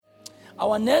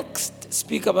Our next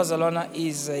speaker, Barcelona,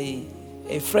 is a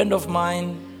friend of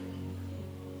mine.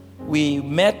 We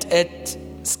met at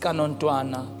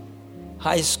Skanontwana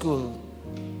High School.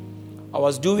 I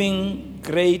was doing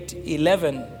grade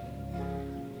 11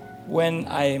 when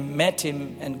I met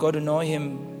him and got to know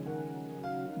him.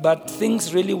 But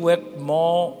things really worked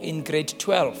more in grade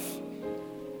 12,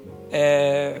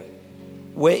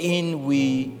 wherein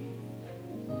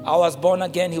I was born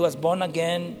again, he was born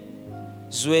again,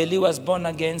 Zweli was born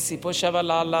again, Sipho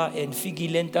Shabalala and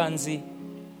Figile Ntanzi.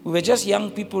 We were just young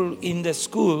people in the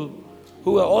school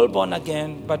who were all born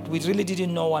again, but we really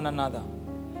didn't know one another.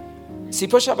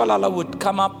 Sipho Shabalala would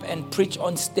come up and preach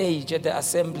on stage at the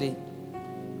assembly.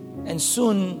 And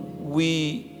soon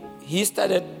he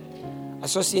started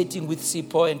associating with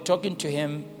Sipho and talking to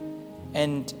him.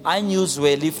 And I knew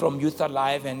Zweli from Youth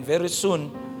Alive, and very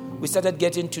soon we started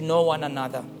getting to know one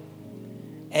another.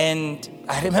 And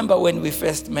I remember when we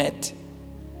first met,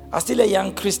 I was still a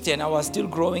young Christian. I was still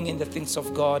growing in the things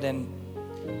of God. And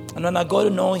when I got to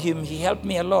know him, he helped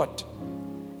me a lot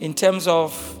in terms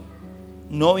of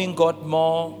knowing God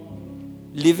more,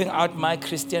 living out my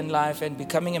Christian life and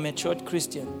becoming a matured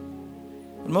Christian.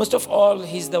 And most of all,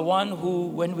 he's the one who,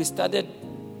 when we started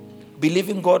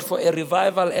believing God for a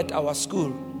revival at our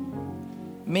school,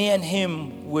 me and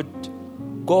him would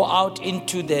go out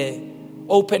into the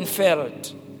open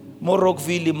field,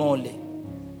 Morokville Mole,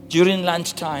 during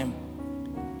lunchtime.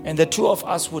 And the two of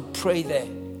us would pray there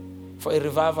for a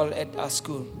revival at our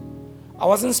school. I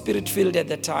wasn't spirit-filled at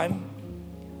the time.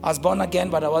 I was born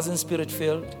again, but I wasn't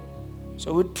spirit-filled.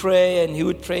 So we'd pray, and he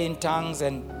would pray in tongues,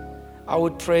 and I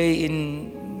would pray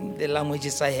in the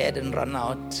languages I had and run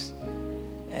out,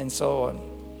 and so on.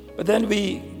 But then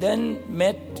we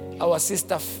met our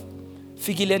sister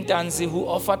Figile Ntanzi, who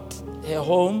offered her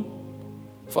home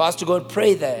for us to go and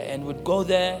pray there, and we'd go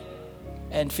there,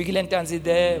 and Figile Ntanzi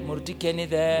there, Muruti Kenny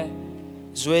there,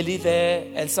 Zweli there,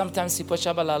 and sometimes Sipho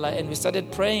Shabalala, and we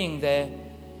started praying there.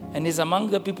 And he's among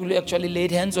the people who actually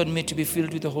laid hands on me to be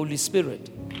filled with the Holy Spirit.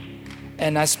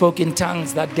 And I spoke in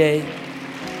tongues that day,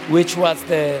 which was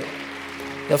the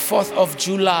 4th of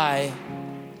July,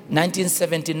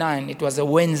 1979. It was a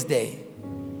Wednesday.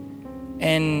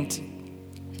 And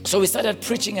so we started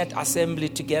preaching at assembly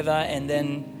together, and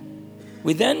then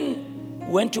we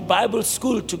went to Bible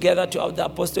school together, to the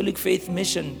Apostolic Faith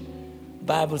Mission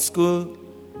Bible School,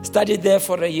 studied there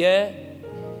for a year.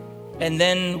 And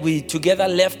then we together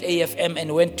left AFM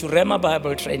and went to Rema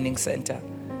Bible Training Center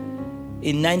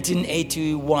in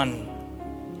 1981.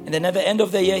 And then at the end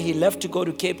of the year, he left to go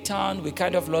to Cape Town. We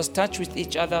kind of lost touch with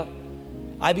each other.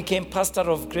 I became pastor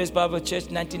of Grace Bible Church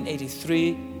in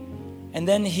 1983. And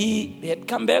then he had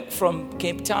come back from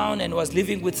Cape Town and was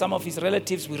living with some of his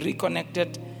relatives. We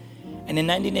reconnected. And in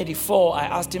 1984, I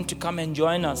asked him to come and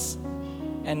join us,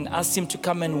 and asked him to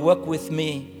come and work with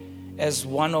me as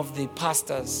one of the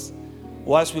pastors,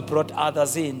 whilst we brought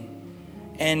others in.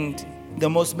 And the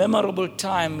most memorable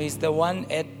time is the one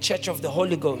at Church of the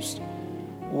Holy Ghost,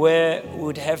 where we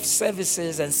would have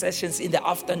services and sessions in the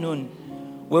afternoon,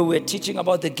 where we're teaching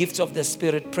about the gifts of the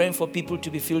Spirit, praying for people to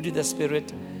be filled with the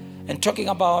Spirit, and talking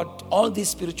about all these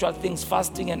spiritual things,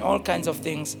 fasting and all kinds of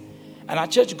things. And our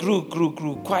church grew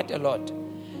quite a lot.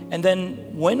 And then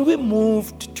when we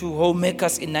moved to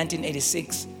Homemakers in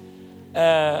 1986,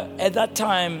 at that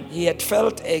time, he had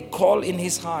felt a call in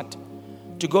his heart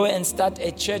to go and start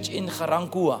a church in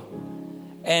Garankuwa.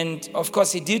 And of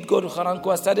course, he did go to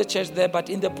Garankuwa, started church there, but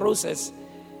in the process,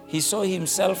 he saw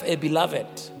himself a beloved.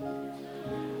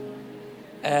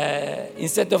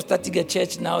 Instead of starting a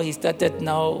church now, he started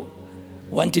now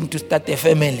wanting to start a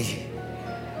family.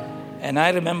 And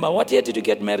I remember, what year did you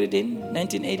get married in?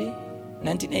 1980?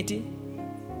 1980?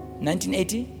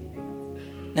 1980?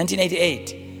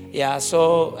 1988. Yeah,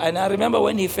 so, and I remember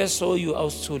when he first saw you,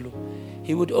 Auszulu,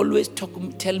 he would always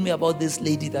tell me about this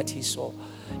lady that he saw.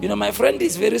 You know, my friend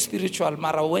is very spiritual,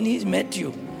 Mara. When he met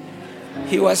you,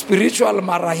 he was spiritual,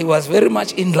 Mara. He was very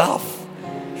much in love.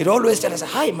 He'd always tell us,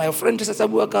 hi, my friend,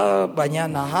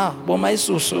 banyana, ha, bomai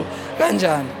susu,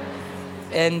 kanjan.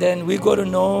 And then we got to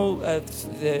know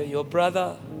your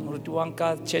brother,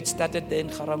 Murutuwanka, church started there in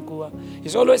Garankuwa.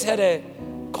 He's always had a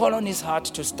call on his heart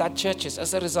to start churches.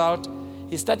 As a result,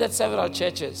 he started several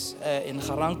churches in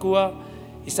Garankuwa.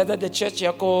 He started the church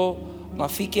yako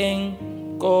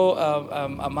Mafikeng, ko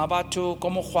Mabatu, ko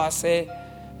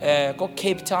Mokhwase, ko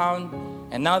Cape Town,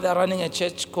 and now they're running a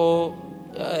church called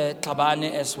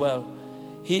Tabane as well.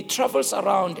 He travels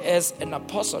around as an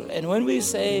apostle. And when we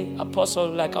say apostle,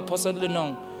 like Apostle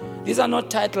Lenong, these are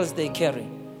not titles they carry.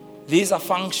 These are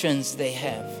functions they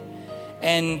have.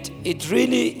 And it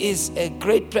really is a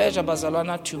great pleasure,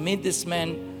 Bazalwana, to meet this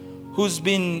man who's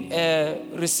been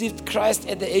received Christ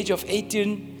at the age of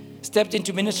 18, stepped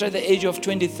into ministry at the age of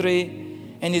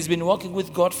 23, and he's been working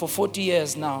with God for 40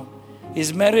 years now.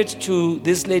 He's married to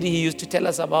this lady he used to tell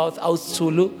us about,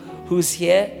 Auszulu, who's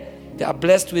here. They are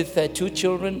blessed with 2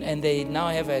 children, and they now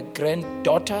have a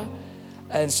granddaughter,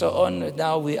 and so on.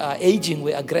 Now we are aging,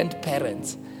 we are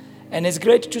grandparents. And it's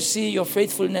great to see your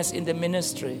faithfulness in the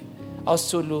ministry,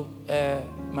 Auszulu,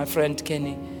 my friend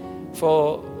Kenny,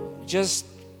 for just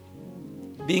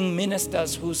being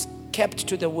ministers who's kept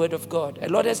to the word of God. A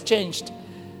lot has changed.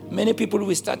 Many people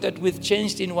we started with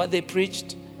changed in what they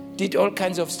preached, did all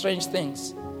kinds of strange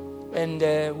things. And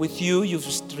with you, you've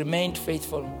remained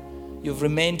faithful. You've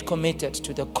remained committed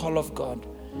to the call of God.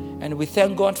 And we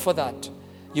thank God for that.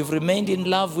 You've remained in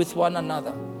love with one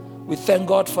another. We thank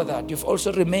God for that. You've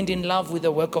also remained in love with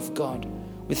the work of God.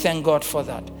 We thank God for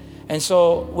that. And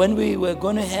so when we were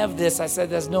going to have this, I said,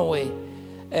 there's no way.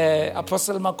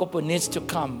 Apostle Makopo needs to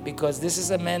come, because this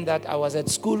is a man that I was at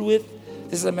school with.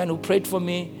 This is a man who prayed for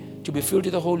me to be filled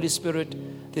with the Holy Spirit.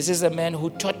 This is a man who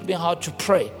taught me how to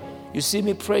pray. You see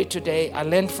me pray today. I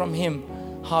learned from him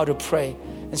how to pray.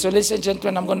 And so, ladies and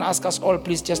gentlemen, I'm going to ask us all,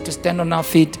 please, just to stand on our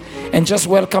feet and just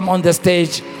welcome on the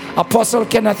stage Apostle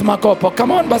Kenneth Makopo.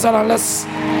 Come on, Bazala, let's...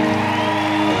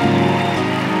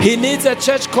 He leads a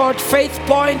church called Faith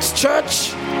Point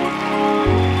Church.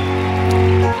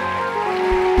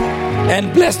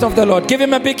 And blessed of the Lord. Give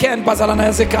him a big hand, Bazalana,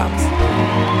 as he comes.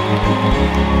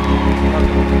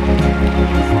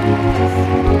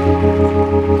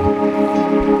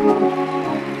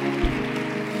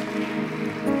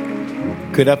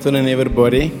 Good afternoon,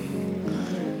 everybody.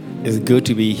 It's good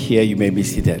to be here. You may be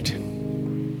seated.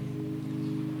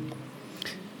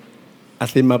 I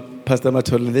think Pastor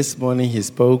Matoli this morning, he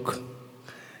spoke,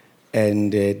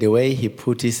 and the way he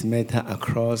put his matter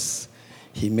across,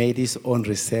 he made his own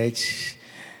research,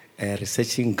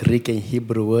 researching Greek and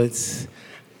Hebrew words.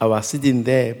 I was sitting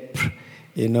there,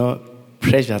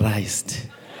 pressurized.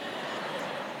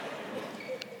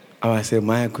 I was saying,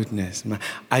 my goodness.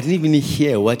 I didn't even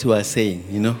hear what he was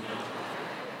saying,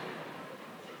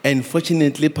 And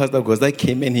fortunately, Pastor Goza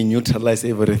came and he neutralized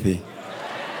everything.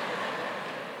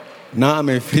 Now I'm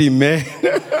a free man.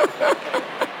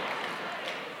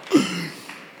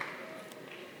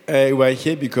 We're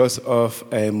here because of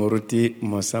Moruti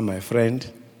Mosa, my friend.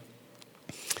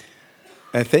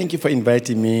 Thank you for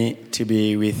inviting me to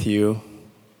be with you.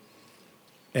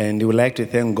 And we would like to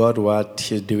thank God what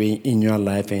He's doing in your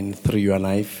life and through your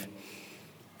life.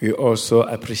 We also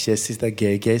appreciate Sister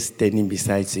Gege standing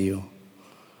beside you.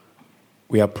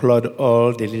 We applaud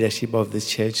all the leadership of this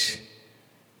church,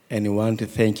 and we want to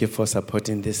thank you for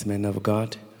supporting this man of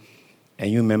God.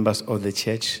 And you members of the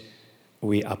church,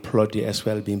 we applaud you as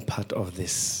well being part of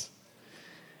this.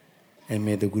 And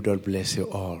may the good Lord bless you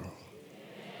all.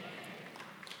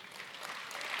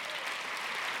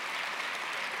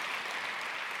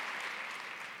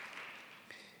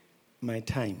 My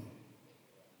time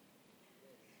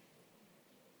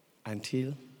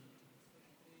until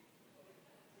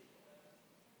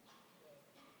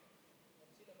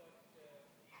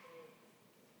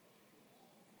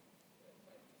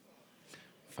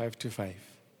 5:55.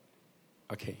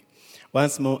 Okay.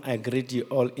 Once more, I greet you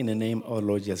all in the name of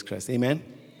Lord Jesus Christ. Amen.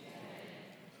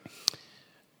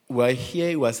 We're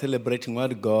here, we're celebrating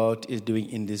what God is doing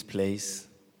in this place,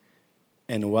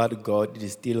 and what God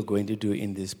is still going to do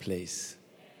in this place.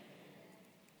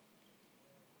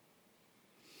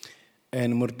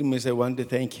 And Murtimus, I want to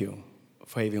thank you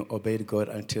for having obeyed God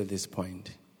until this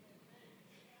point.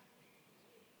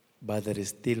 But there is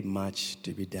still much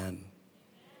to be done.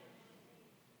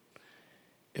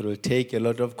 It will take a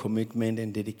lot of commitment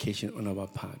and dedication on our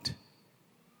part.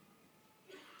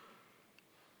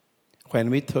 When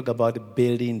we talk about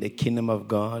building the kingdom of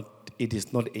God, it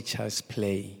is not a child's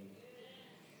play.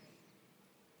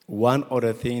 One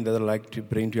other thing that I'd like to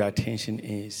bring to your attention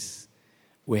is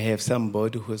we have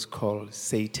somebody who is called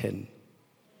Satan.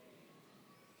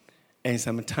 And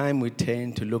sometimes we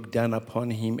tend to look down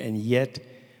upon him, and yet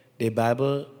the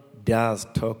Bible does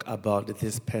talk about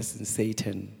this person,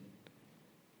 Satan.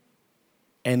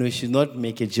 And we should not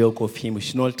make a joke of him. We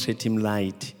should not treat him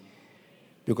light.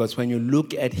 Because when you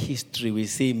look at history, we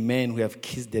see men who have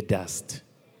kissed the dust.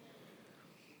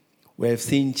 We have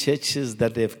seen churches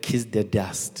that have kissed the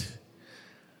dust.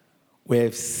 We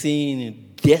have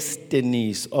seen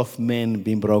destinies of men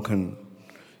being broken.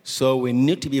 So we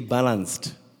need to be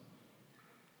balanced.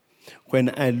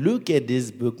 When I look at this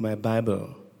book, my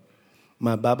Bible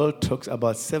talks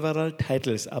about several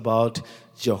titles about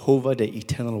Jehovah, the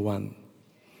Eternal One.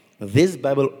 This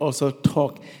Bible also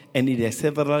talks, and it has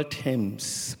several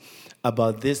terms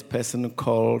about this person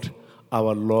called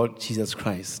our Lord Jesus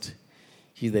Christ.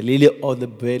 He's the lily of the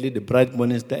valley, the bright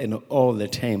morning star, and all the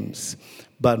terms.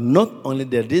 But not only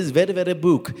that, this very, very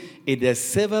book, it has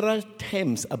several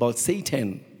terms about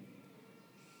Satan.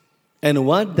 And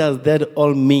what does that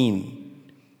all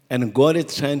mean? And God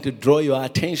is trying to draw your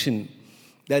attention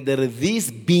that there is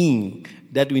this being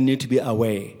that we need to be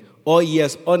aware. Oh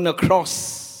yes, on the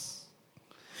cross,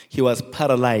 he was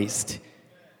paralyzed,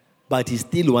 but he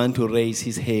still wants to raise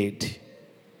his head.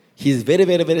 He's very,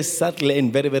 very, very subtle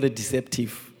and very, very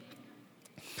deceptive.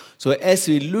 So as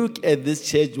we look at this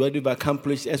church, what we've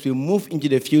accomplished, as we move into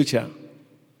the future,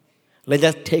 let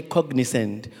us take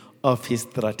cognizance of his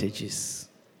strategies.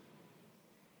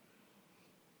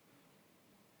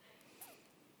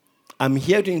 I'm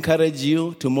here to encourage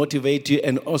you, to motivate you,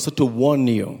 and also to warn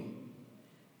you.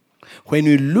 When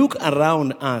we look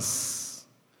around us,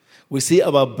 we see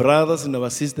our brothers and our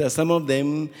sisters, some of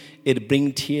them, it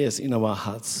brings tears in our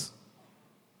hearts.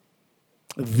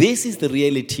 This is the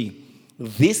reality.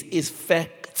 This is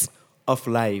facts of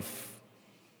life.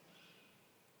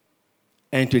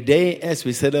 And today, as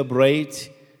we celebrate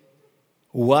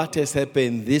what has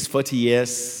happened these 40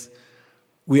 years,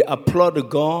 we applaud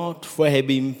God for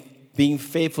being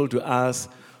faithful to us,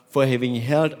 for having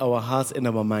held our hearts and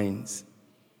our minds.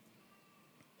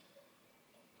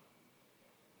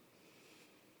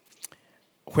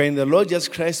 When the Lord Jesus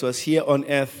Christ was here on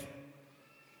earth,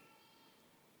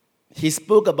 he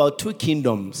spoke about two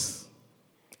kingdoms.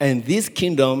 And these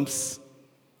kingdoms,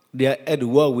 they are at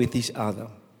war with each other.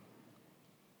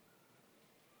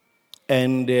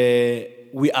 And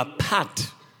we are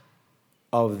part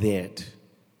of that.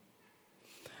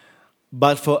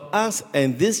 But for us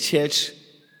and this church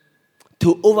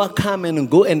to overcome and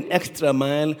go an extra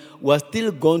mile, we're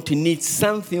still going to need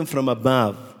something from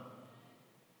above.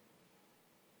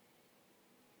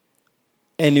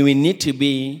 And we need to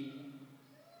be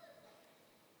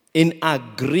in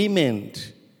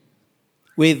agreement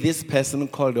with this person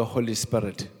called the Holy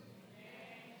Spirit.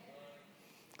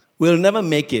 We'll never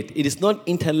make it. It is not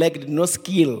intellect, no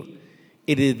skill.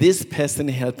 It is this person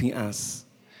helping us.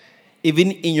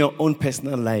 Even in your own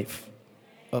personal life.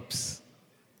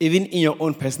 Even in your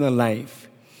own personal life.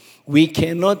 We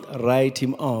cannot write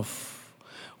him off.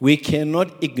 We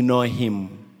cannot ignore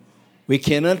him. We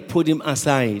cannot put him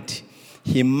aside.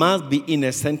 He must be in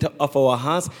the center of our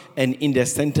hearts and in the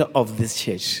center of this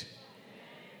church.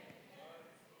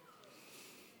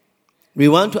 We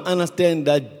want to understand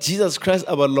that Jesus Christ,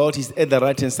 our Lord, is at the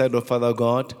right-hand side of Father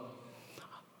God.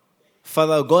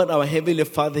 Father God, our Heavenly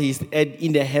Father, is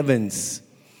in the heavens.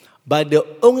 But the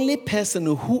only person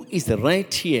who is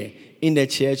right here in the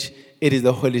church, it is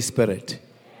the Holy Spirit.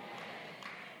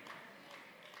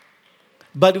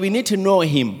 But we need to know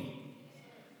him.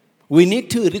 We need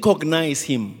to recognize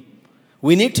him.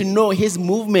 We need to know his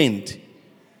movement.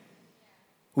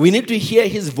 We need to hear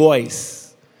his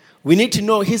voice. We need to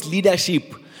know his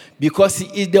leadership, because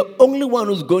he is the only one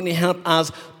who's going to help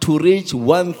us to reach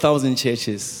 1,000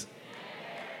 churches.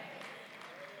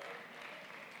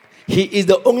 He is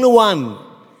the only one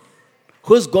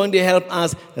who's going to help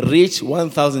us reach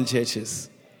 1,000 churches.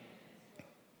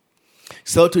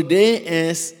 So today,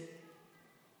 as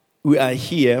we are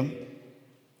here,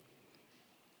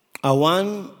 I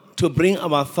want to bring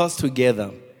our thoughts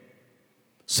together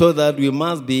so that we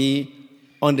must be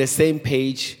on the same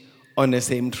page, on the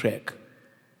same track.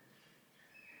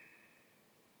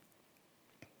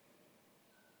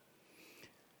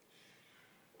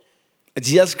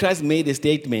 Jesus Christ made a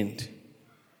statement.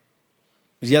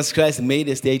 Jesus Christ made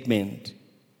a statement.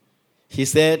 He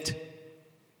said,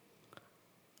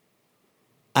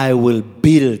 I will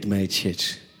build my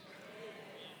church.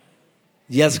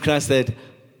 Jesus Christ said,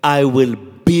 I will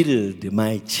build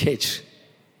my church.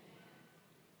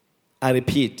 I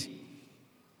repeat.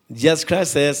 Jesus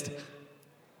Christ says,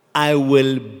 I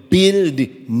will build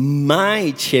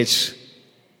my church,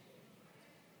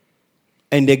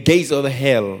 and the gates of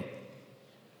hell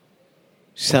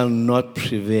shall not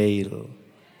prevail.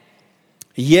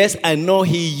 Yes, I know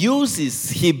he builds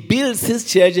his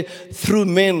church through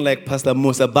men like Pastor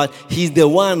Musa, but he's the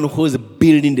one who's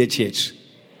building the church.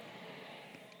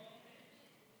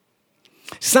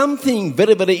 Something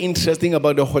very, very interesting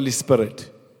about the Holy Spirit.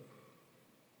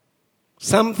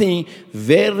 Something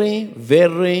very,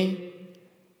 very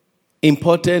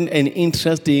important and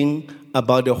interesting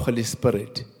about the Holy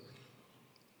Spirit.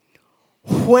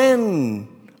 When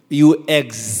you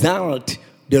exalt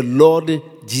the Lord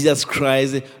Jesus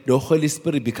Christ, the Holy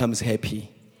Spirit becomes happy.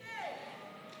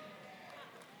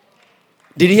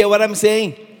 Did you hear what I'm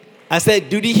saying? I said,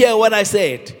 did you hear what I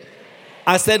said?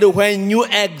 I said, when you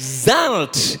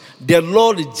exalt the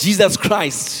Lord Jesus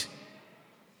Christ.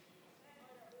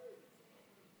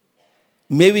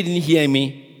 Maybe you didn't hear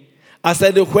me. I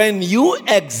said, when you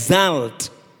exalt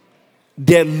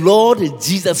the Lord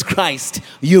Jesus Christ,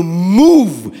 you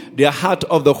move the heart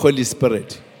of the Holy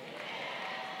Spirit.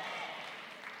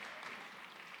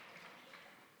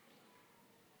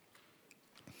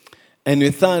 And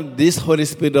we thought this Holy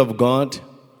Spirit of God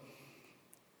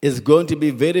is going to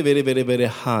be very, very, very, very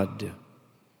hard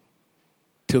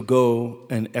to go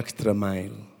an extra mile.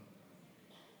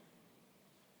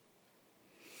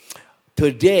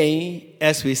 Today,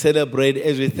 as we celebrate,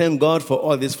 as we thank God for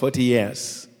all these 40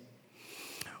 years,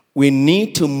 we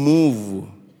need to move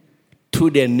to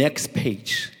the next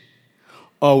page,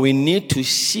 or we need to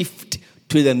shift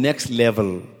to the next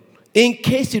level. In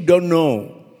case you don't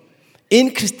know,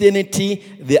 in Christianity,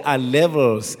 there are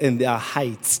levels and there are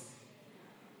heights.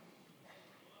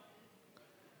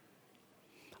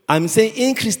 I'm saying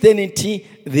in Christianity,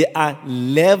 there are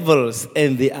levels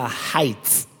and there are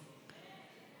heights.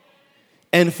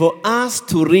 And for us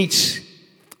to reach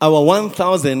our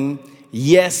 1,000,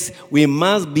 yes, we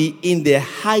must be in the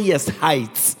highest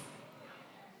heights.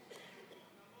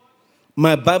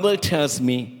 My Bible tells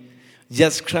me,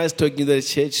 just Christ talking to the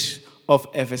church of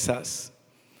Ephesus.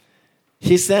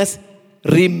 He says,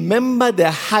 remember the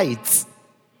heights.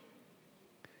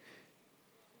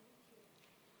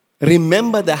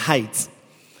 Remember the heights.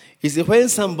 You see, when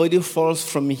somebody falls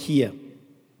from here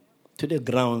to the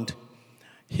ground,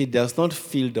 he does not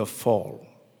feel the fall.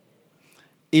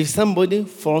 If somebody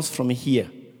falls from here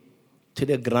to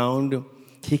the ground,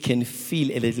 he can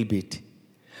feel a little bit.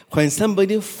 When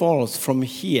somebody falls from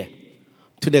here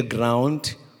to the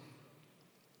ground,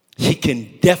 he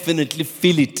can definitely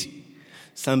feel it.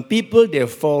 Some people, they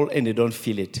fall and they don't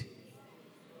feel it.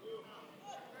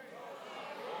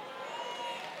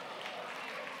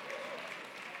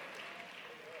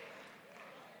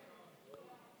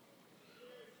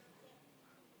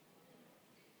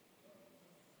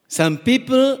 Some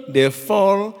people, they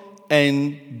fall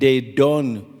and they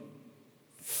don't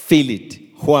feel it.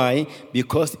 Why?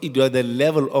 Because it was the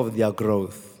level of their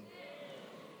growth.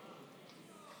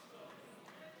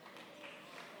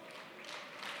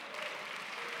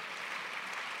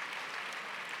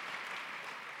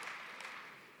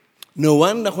 No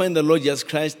wonder when the Lord Jesus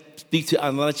Christ speaks to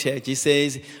another church, he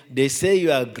says, they say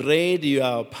you are great, you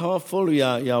are powerful, you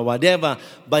are whatever,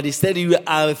 but he said you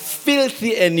are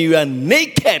filthy and you are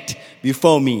naked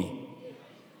before me.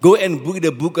 Go and book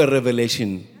the book of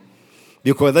Revelation.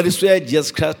 Because that is where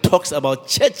Jesus Christ talks about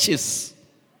churches.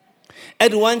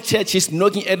 At one church, he's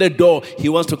knocking at the door, he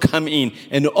wants to come in.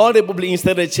 And all the people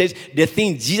inside the church, they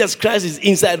think Jesus Christ is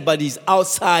inside, but he's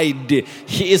outside.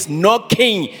 He is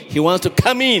knocking, he wants to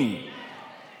come in.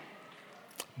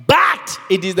 But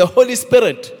it is the Holy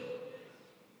Spirit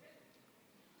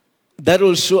that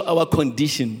will show our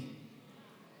condition.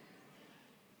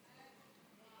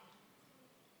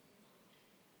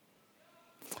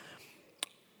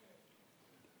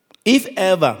 If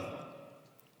ever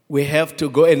we have to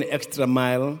go an extra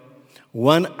mile,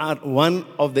 one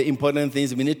of the important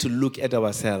things, we need to look at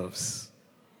ourselves.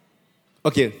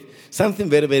 Okay, something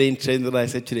very, very interesting that I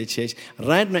said to the church.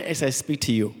 Right now, as I speak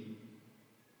to you,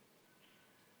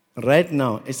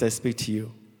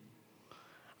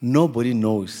 nobody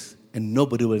knows, and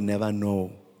nobody will never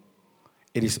know.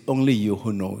 It is only you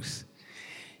who knows.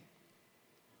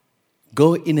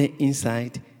 Go in the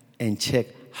inside and check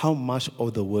how much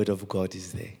of the Word of God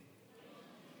is there.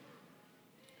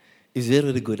 It's very,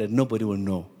 very good that nobody will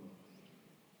know.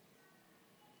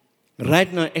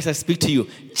 Right now, as I speak to you,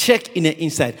 check in the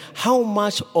inside how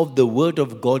much of the Word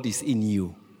of God is in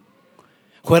you.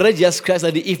 Whereas Jesus Christ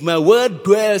said, if my Word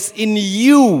dwells in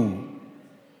you,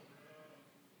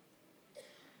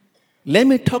 let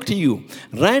me talk to you.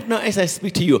 Right now, as I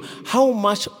speak to you, how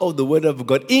much of the Word of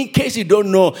God, in case you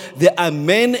don't know, there are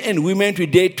men and women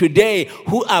today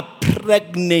who are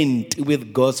pregnant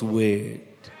with God's Word.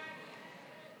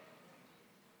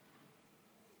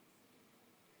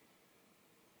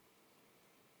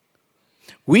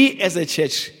 We as a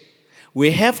church, we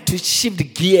have to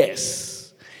shift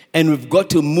gears and we've got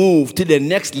to move to the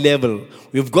next level.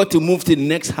 We've got to move to the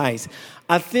next heights.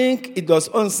 I think it was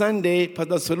on Sunday,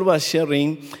 Pastor Sulu was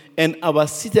sharing, and I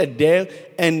was seated there,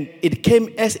 and it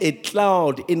came as a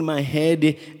cloud in my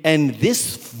head, and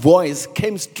this voice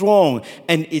came strong,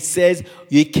 and it says,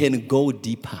 you can go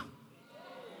deeper.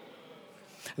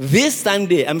 This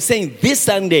Sunday,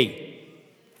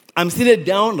 I'm sitting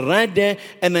down right there,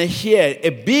 and I hear a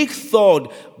big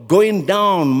thought going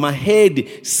down my head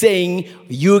saying,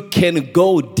 you can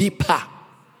go deeper.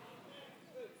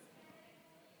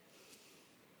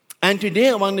 And today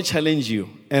I want to challenge you,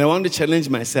 and I want to challenge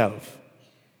myself.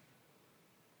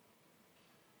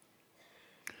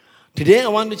 Today I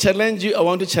want to challenge you, I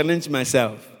want to challenge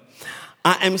myself.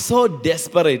 I am so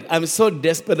desperate, I'm so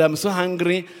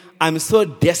hungry, I'm so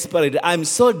desperate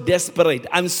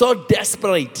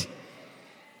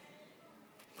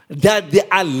that there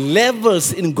are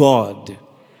levels in God. Did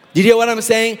you hear what I'm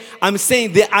saying? I'm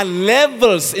saying there are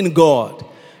levels in God.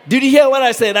 Did you hear what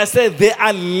I said? I said there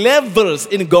are levels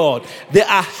in God. There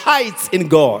are heights in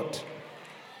God.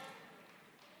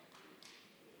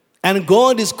 And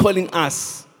God is calling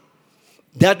us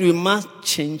that we must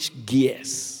change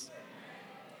gears.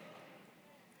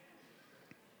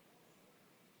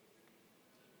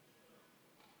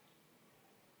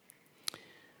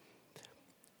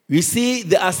 You see,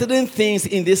 there are certain things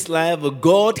in this life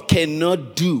God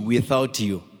cannot do without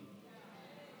you.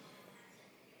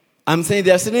 I'm saying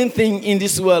there are certain things in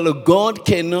this world God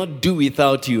cannot do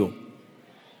without you.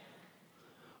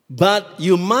 But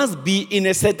you must be in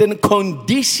a certain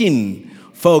condition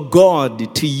for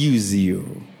God to use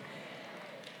you.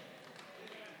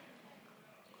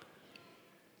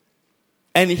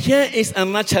 And here is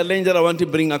another challenge that I want to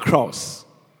bring across.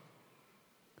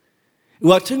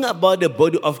 We are talking about the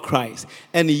body of Christ.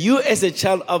 And you as a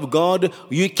child of God,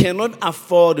 you cannot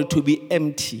afford to be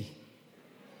empty.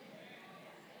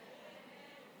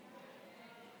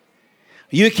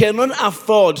 You cannot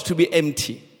afford to be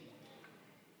empty.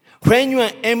 When you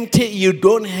are empty, you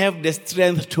don't have the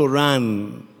strength to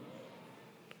run.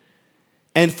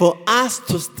 And for us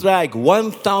to strike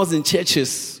 1,000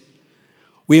 churches,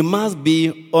 we must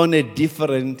be on a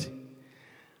different.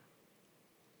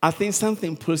 I think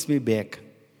something pulls me back.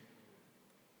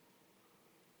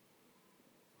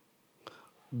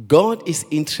 God is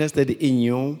interested in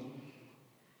you,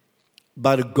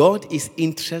 but God is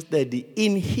interested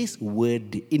in His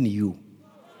word in you.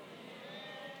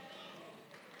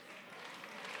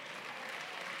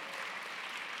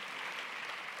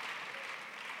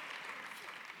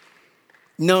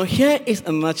 Now here is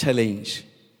another challenge.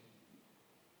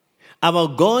 Our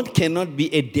God cannot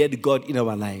be a dead God in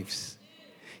our lives.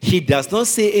 He does not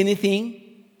say anything.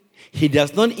 He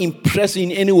does not impress you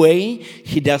in any way.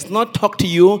 He does not talk to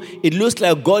you. It looks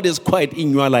like God is quiet in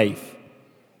your life.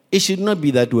 It should not be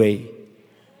that way.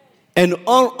 And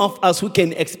all of us who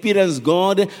can experience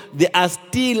God, there are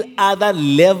still other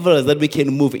levels that we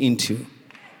can move into.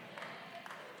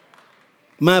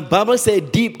 My Bible says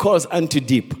deep calls unto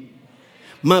deep.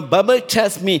 My Bible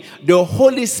tells me the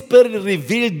Holy Spirit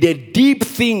revealed the deep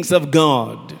things of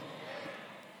God.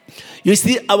 You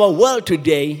see, our world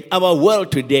today, our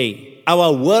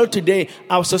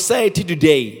society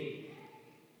today,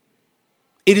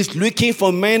 it is looking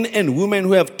for men and women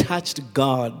who have touched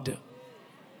God.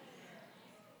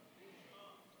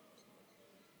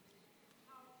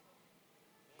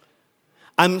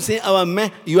 I'm saying our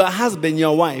man, your husband,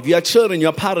 your wife, your children,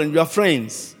 your parents, your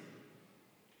friends.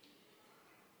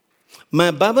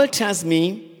 My Bible tells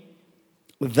me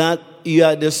that you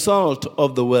are the salt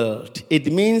of the world.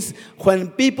 It means when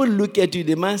people look at you,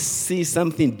 they must see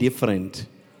something different.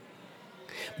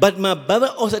 But my Bible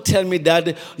also tells me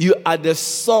that you are the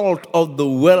salt of the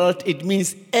world. It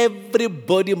means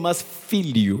everybody must feel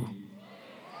you.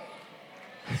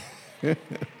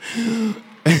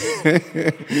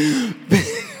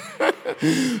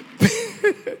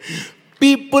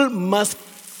 People must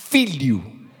feel you.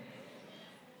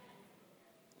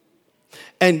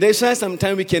 And that's why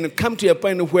sometimes we can come to a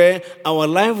point where our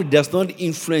life does not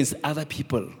influence other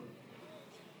people.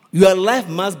 Your life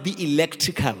must be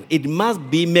electrical. It must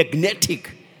be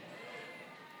magnetic.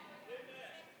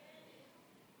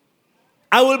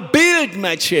 I will build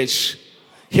my church.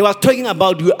 He was talking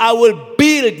about you. I will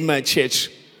build my church.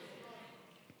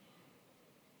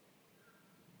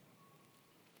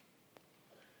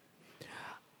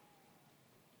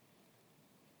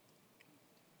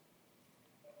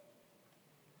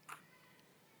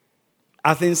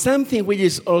 I think something which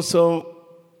is also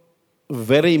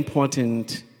very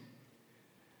important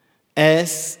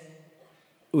as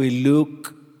we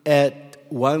look at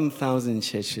 1,000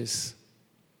 churches,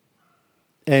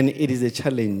 and it is a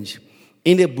challenge.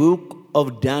 In the book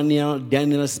of Daniel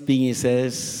speaking,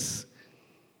 says,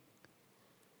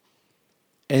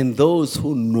 and those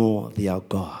who know their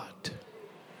God,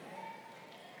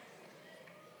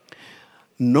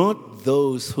 not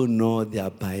those who know their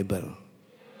Bible.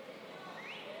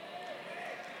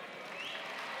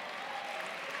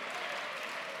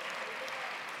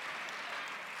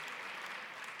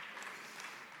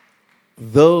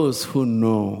 those who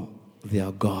know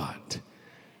their God.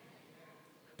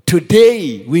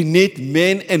 Today, we need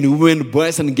men and women,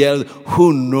 boys and girls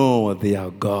who know their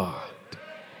God.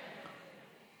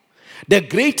 The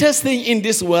greatest thing in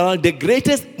this world, the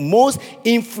greatest, most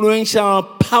influential,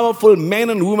 powerful men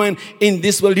and women in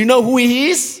this world, do you know who he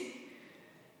is?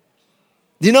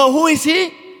 Do you know who is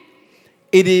he?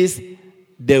 It is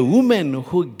the woman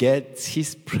who gets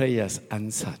his prayers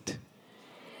answered.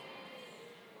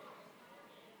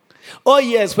 Oh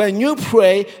yes, when you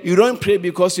pray, you don't pray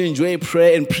because you enjoy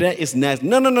prayer and prayer is nice.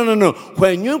 No.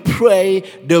 When you pray,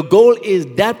 the goal is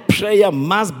that prayer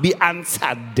must be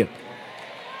answered.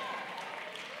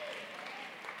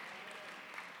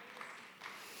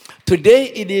 Today,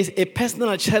 it is a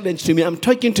personal challenge to me. I'm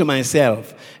talking to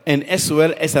myself and as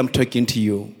well as I'm talking to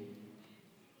you.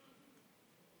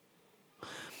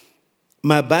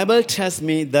 My Bible tells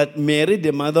me that Mary,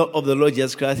 the mother of the Lord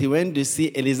Jesus Christ, he went to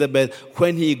see Elizabeth.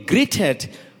 When he greeted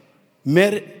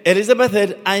Mary, Elizabeth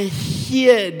said, I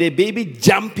hear the baby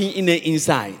jumping in the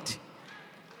inside.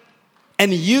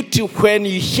 And you too, when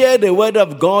you hear the word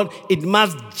of God, it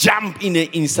must jump in the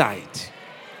inside.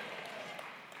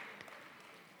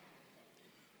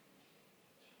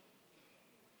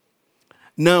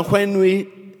 Now, when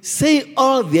we say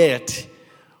all that,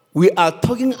 we are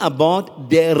talking about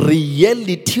the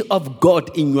reality of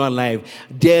God in your life,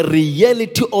 the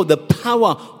reality of the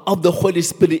power of the Holy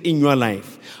Spirit in your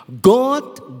life.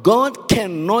 God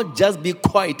cannot just be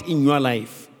quiet in your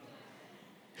life.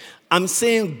 I'm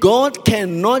saying God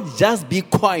cannot just be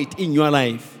quiet in your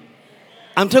life.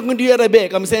 I'm talking to you,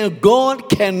 Rebecca. I'm saying God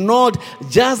cannot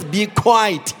just be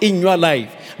quiet in your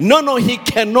life. No, he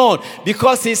cannot.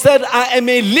 Because he said, I am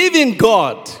a living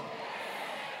God.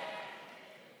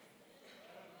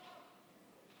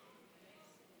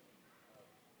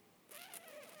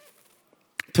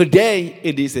 Today,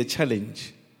 it is a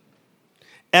challenge.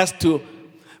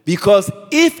 Because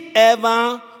if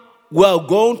ever we are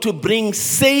going to bring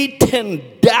Satan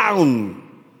down,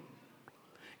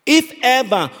 if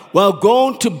ever we are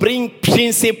going to bring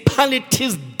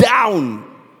principalities down,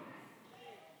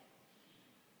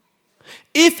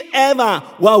 if ever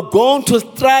we are going to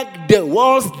strike the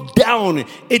walls down,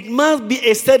 it must be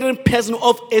a certain person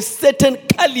of a certain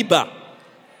caliber.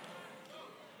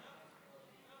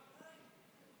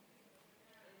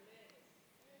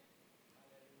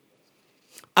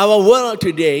 Our world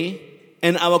today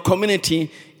and our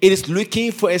community, it is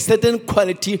looking for a certain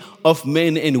quality of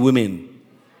men and women.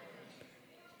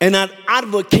 And are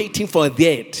advocating for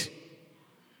that.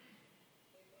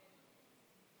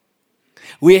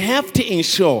 We have to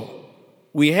ensure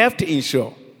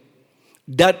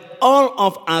that all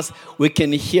of us, we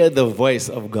can hear the voice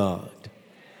of God.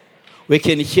 We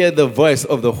can hear the voice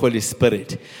of the Holy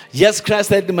Spirit. Jesus Christ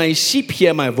said, my sheep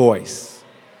hear my voice.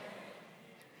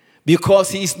 Because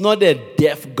he is not a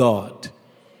deaf God.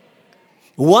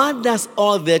 What does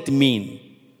all that mean?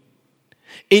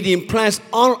 It implies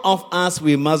all of us,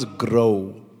 we must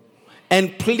grow.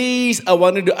 And please, I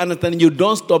want you to understand, you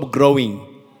don't stop growing.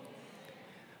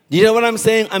 Do you know what I'm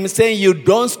saying? I'm saying you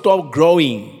don't stop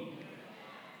growing.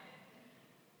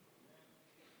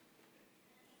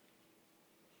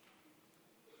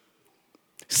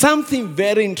 Something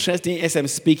very interesting as I'm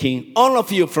speaking. All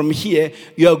of you from here,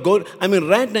 you are good. I mean,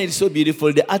 right now it's so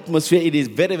beautiful. The atmosphere, it is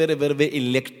very, very, very,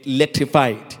 very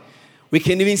electrified. We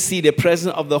can even see the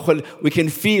presence of the Holy, we can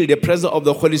feel the presence of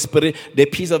the Holy Spirit, the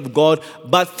peace of God.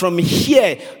 But from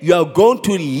here, you are going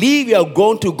to leave, you are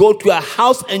going to go to a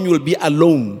house and you will be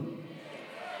alone.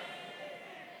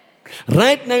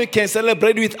 Right now you can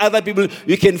celebrate with other people,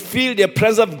 you can feel the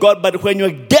presence of God, but when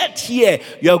you get here,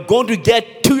 you are going to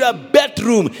get to your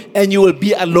bedroom and you will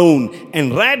be alone.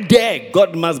 And right there,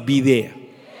 God must be there.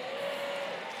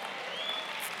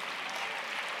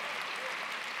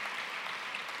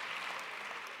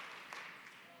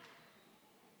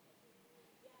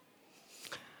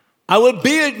 I will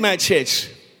build my church,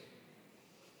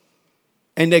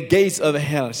 and the gates of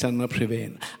hell shall not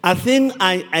prevail. I think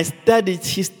I studied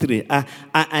history.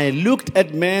 I looked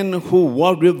at men who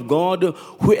walked with God,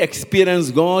 who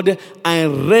experienced God. I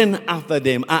ran after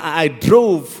them. I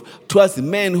drove towards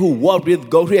men who walked with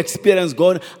God, who experienced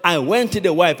God. I went to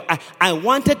the wife. I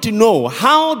wanted to know,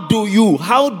 how do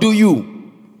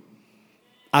you?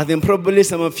 I think probably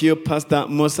some of you, Pastor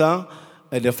Musa,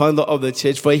 the founder of the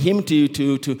church, for him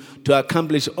to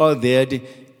accomplish all that,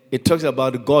 it talks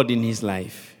about God in his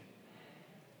life.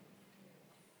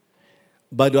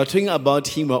 But we're talking about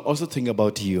him, we're also talking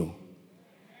about you.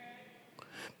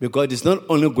 Because it's not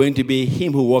only going to be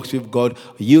him who walks with God,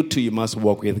 you too, you must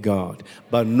walk with God.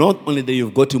 But not only that,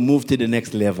 you've got to move to the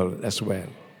next level as well.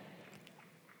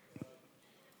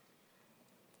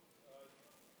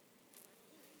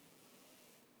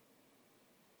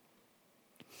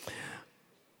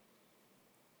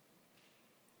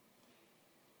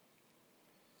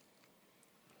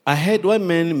 I heard one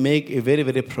man make a very,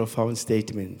 very profound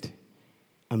statement.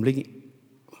 I'm looking.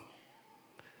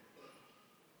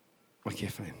 Okay,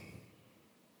 fine.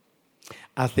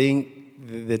 I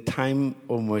think the time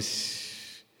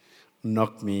almost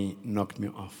knocked me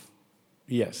off.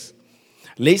 Yes.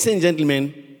 Ladies and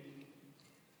gentlemen,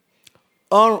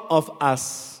 all of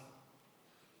us,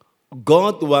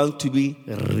 God wants to be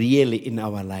real in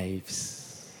our lives.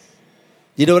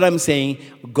 You know what I'm saying?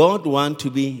 God wants to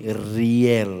be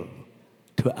real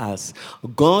to us.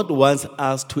 God wants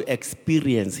us to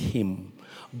experience Him.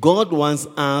 God wants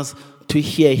us to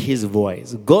hear His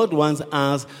voice. God wants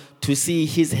us to see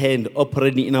His hand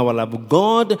operating in our life.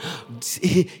 God,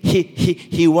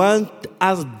 He wants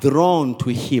us drawn to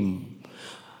Him.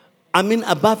 I mean,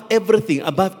 above everything,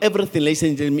 ladies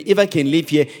and gentlemen, if you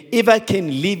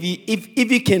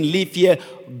can live here,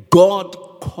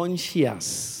 God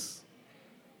conscious.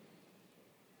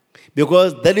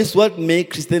 Because that is what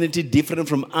makes Christianity different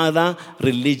from other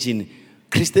religion.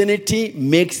 Christianity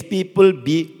makes people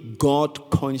be God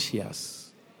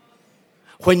conscious.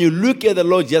 When you look at the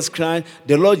Lord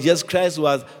Jesus Christ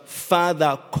was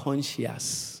Father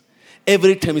conscious.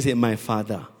 Every time he said, my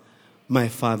Father, my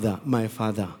Father, my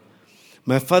Father.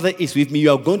 My Father is with me.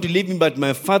 You are going to leave me, but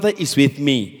my Father is with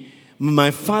me.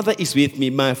 My Father is with me.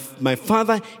 My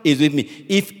Father is with me.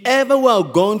 If ever we are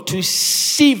going to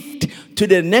shift to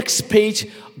the next page,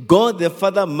 God the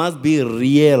Father must be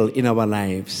real in our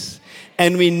lives.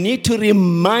 And we need to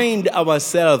remind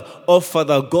ourselves of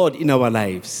Father God in our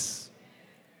lives.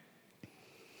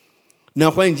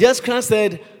 Now, when Jesus Christ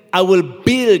said, I will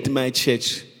build my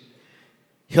church,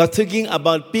 He was talking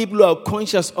about people who are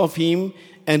conscious of Him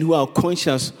and who are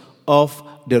conscious of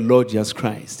the Lord Jesus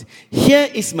Christ. Here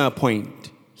is my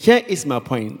point.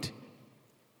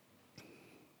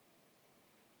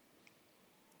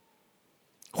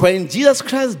 When Jesus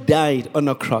Christ died on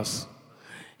the cross,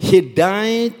 He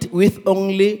died with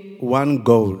only one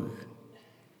goal.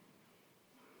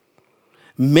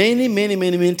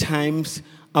 Many times,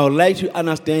 I would like to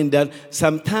understand that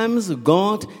sometimes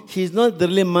God, He's not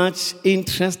really much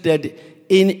interested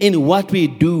in what we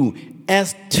do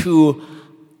as to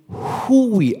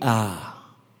who we are.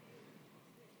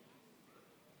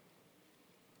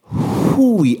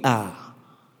 Who we are.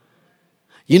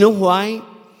 You know why?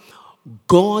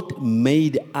 God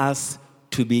made us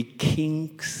to be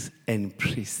kings and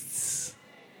priests.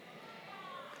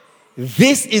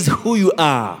 This is who you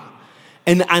are.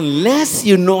 And unless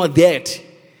you know that,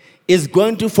 it's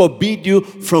going to forbid you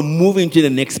from moving to the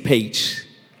next page.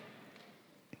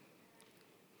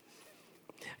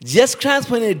 Jesus Christ,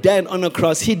 when He died on the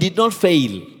cross, He did not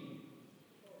fail.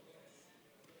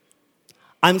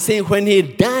 I'm saying when He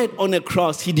died on the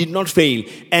cross, He did not fail.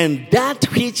 And that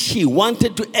which He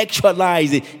wanted to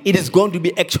actualize, it is going to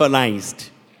be actualized.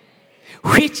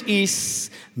 Which is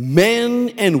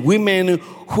men and women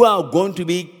who are going to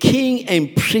be king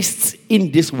and priests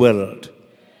in this world.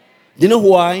 Do you know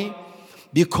why?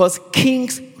 Because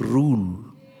kings rule.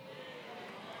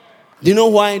 Do you know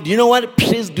why? Do you know what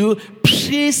priests do?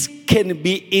 Priests can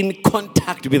be in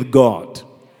contact with God.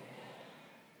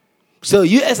 So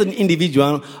you as an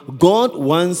individual, God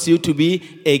wants you to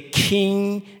be a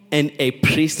king and a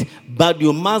priest, but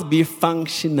you must be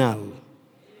functional.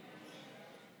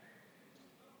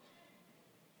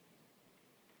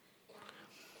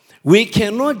 We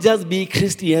cannot just be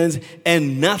Christians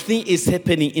and nothing is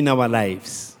happening in our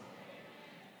lives.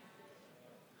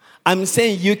 I'm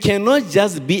saying you cannot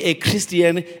just be a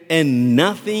Christian and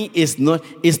nothing is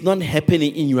not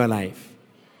happening in your life.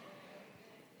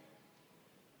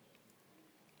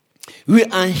 We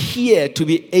are here to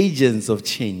be agents of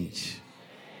change.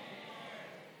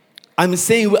 I'm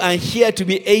saying we are here to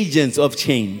be agents of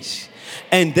change.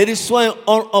 And that is why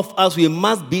all of us, we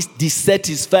must be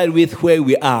dissatisfied with where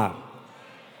we are.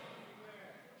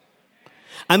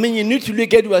 I mean, you need to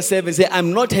look at yourself and say,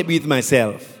 I'm not happy with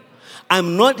myself.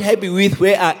 I'm not happy with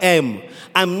where I am.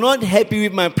 I'm not happy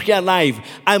with my prayer life.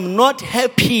 I'm not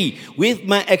happy with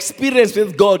my experience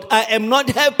with God. I am not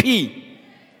happy.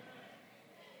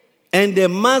 And there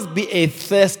must be a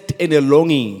thirst and a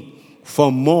longing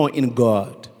for more in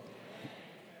God.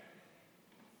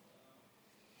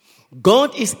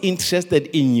 God is interested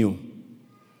in you.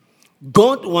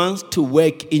 God wants to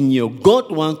work in you. God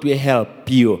wants to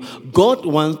help you. God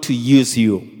wants to use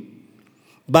you.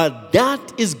 But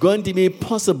that is going to be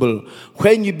possible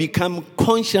when you become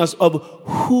conscious of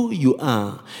who you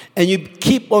are. And you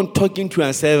keep on talking to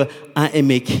yourself, I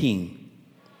am a king.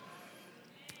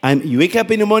 You wake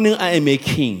up in the morning, I am a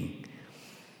king.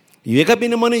 You wake up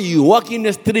in the morning, you walk in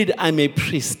the street, I'm a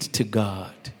priest to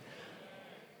God.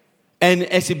 And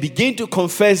as you begin to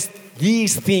confess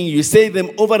these things, you say them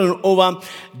over and over,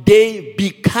 they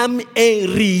become a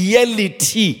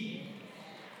reality.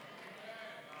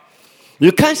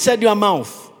 You can't shut your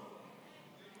mouth.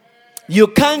 You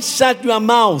can't shut your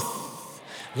mouth.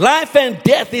 Life and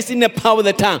death is in the power of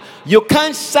the tongue. You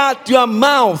can't shut your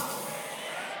mouth.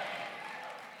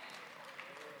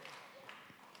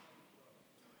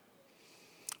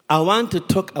 I want to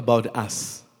talk about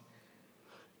us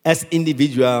as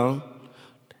individuals.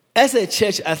 As a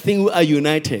church, I think we are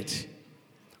united.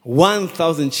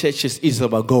 1,000 churches is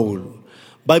our goal.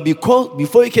 But before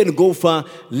we can go far,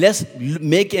 let's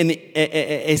make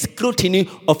a scrutiny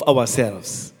of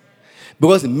ourselves.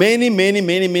 Because many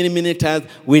times,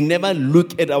 we never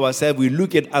look at ourselves, we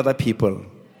look at other people.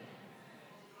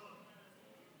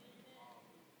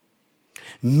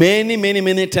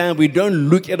 Many times we don't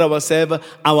look at ourselves,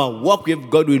 our walk with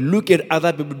God, we look at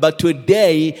other people. But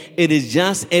today, it is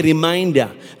just a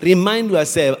reminder. Remind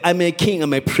yourself, I'm a king,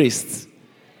 I'm a priest.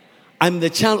 I'm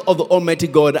the child of the Almighty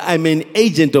God. I'm an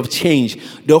agent of change.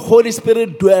 The Holy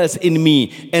Spirit dwells in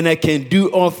me, and I can do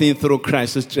all things through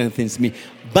Christ who strengthens me.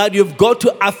 But you've got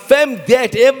to affirm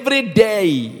that every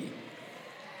day.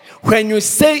 When you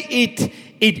say it,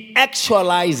 it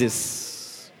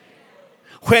actualizes.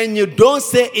 When you don't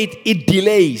say it, it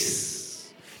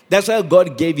delays. That's why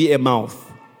God gave you a mouth.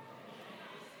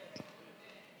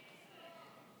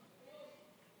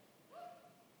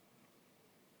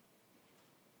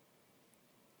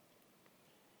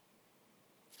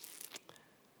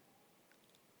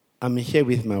 I'm here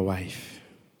with my wife.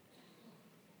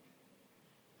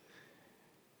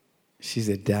 She's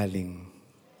a darling.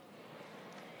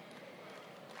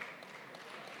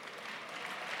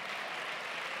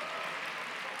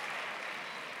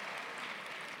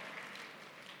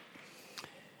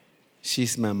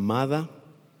 She's my mother.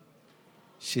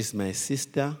 She's my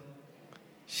sister.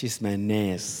 She's my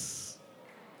nurse.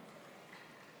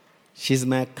 She's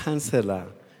my counselor.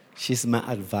 She's my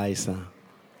advisor.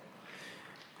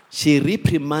 She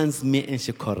reprimands me and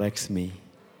she corrects me.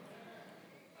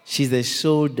 She's a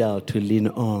shoulder to lean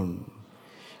on.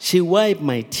 She wipes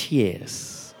my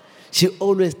tears. She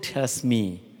always tells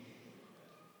me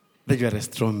that you are a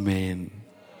strong man.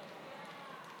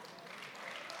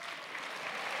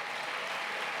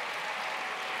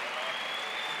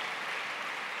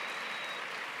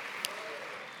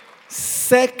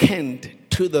 Second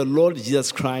to the Lord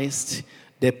Jesus Christ,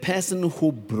 the person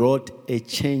who brought a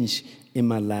change in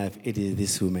my life, it is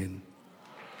this woman.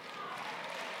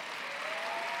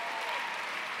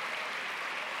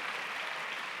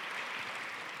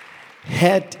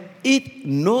 Had it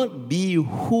not be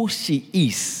who she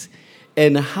is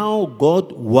and how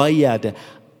God wired,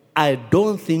 I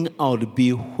don't think I would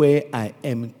be where I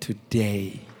am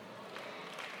today.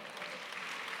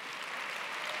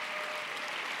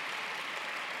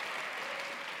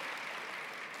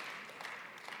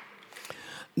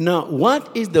 Now,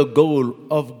 what is the goal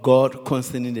of God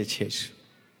concerning the church?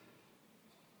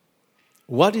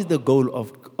 What is the goal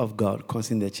of God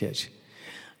concerning the church?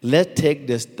 Let's take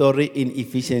the story in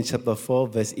Ephesians chapter 4,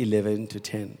 verse 11 to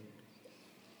 10.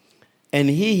 And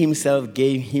he himself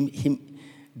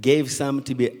gave some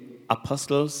to be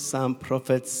apostles, some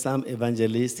prophets, some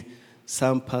evangelists,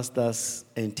 some pastors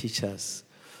and teachers,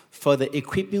 for the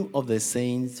equipping of the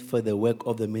saints, for the work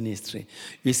of the ministry.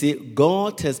 You see,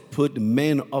 God has put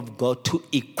men of God to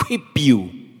equip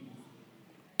you.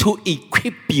 To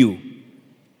equip you.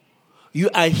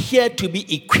 You are here to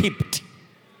be equipped.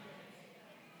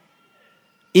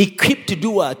 Equipped to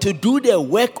do what? To do the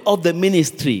work of the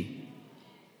ministry.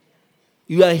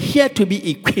 You are here to be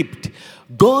equipped.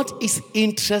 God is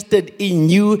interested in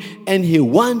you and He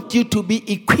wants you to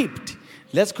be equipped.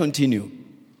 Let's continue.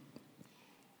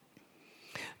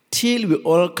 Till we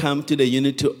all come to the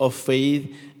unity of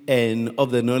faith and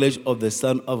of the knowledge of the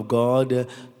Son of God,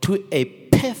 to a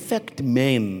perfect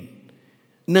man.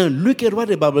 Now look at what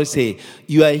the Bible says.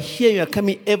 You are here, you are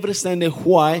coming every Sunday.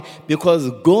 Why?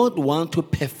 Because God wants to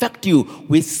perfect you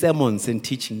with sermons and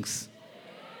teachings.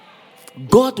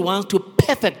 God wants to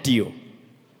perfect you.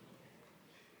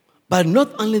 But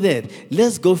not only that,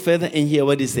 let's go further and hear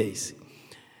what it says.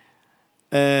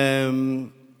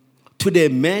 To the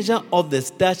measure of the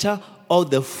stature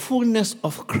of the fullness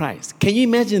of Christ. Can you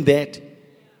imagine that?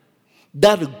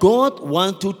 That God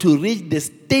wants you to reach the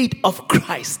state of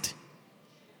Christ.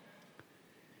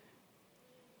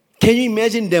 Can you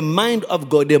imagine the mind of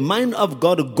God? The mind of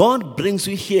God, God brings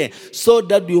you here so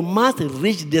that you must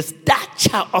reach the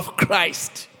stature of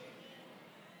Christ.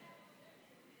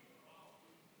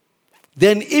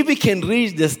 Then if we can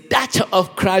reach the stature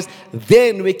of Christ,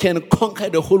 then we can conquer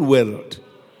the whole world.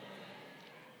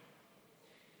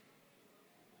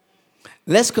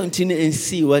 Let's continue and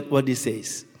see what it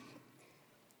says.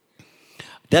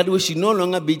 That we should no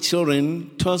longer be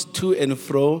children, tossed to and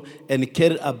fro and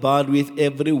carried about with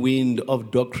every wind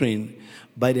of doctrine,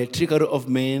 by the trickery of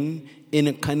men,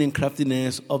 in cunning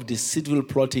craftiness of deceitful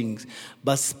plottings,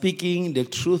 but speaking the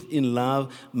truth in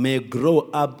love may grow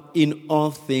up in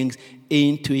all things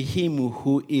into him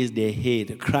who is the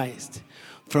head, Christ,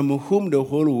 from whom the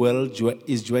whole world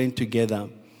is joined together,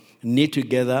 knit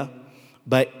together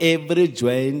by what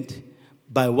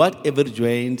every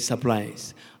joint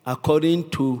supplies, according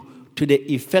to the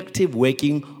effective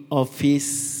working of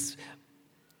his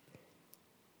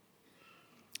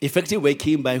effective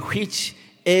working by which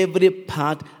every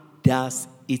part does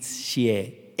its share.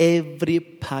 Every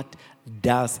part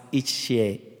does its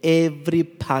share. Every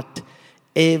part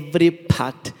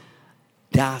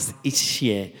does its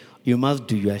share. You must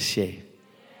do your share.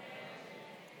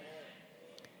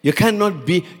 You cannot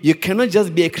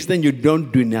just be a Christian, you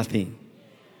don't do nothing.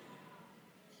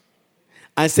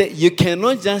 I say, you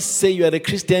cannot just say you are a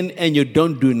Christian and you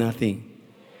don't do nothing.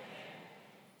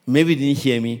 Maybe you didn't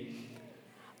hear me.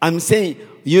 I'm saying,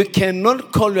 you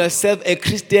cannot call yourself a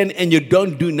Christian and you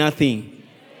don't do nothing.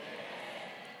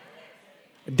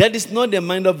 That is not the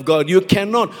mind of God. You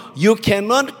cannot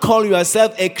call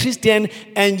yourself a Christian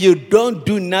and you don't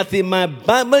do nothing. My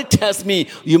Bible tells me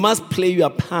you must play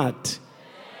your part.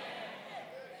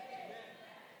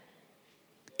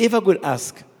 If I could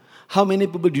ask, how many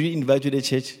people do you invite to the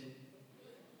church?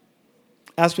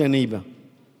 Ask your neighbor.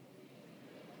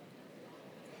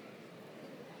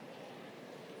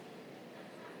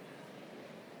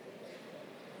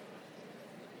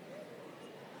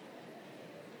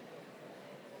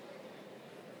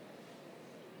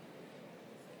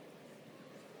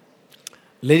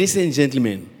 Ladies and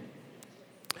gentlemen,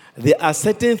 there are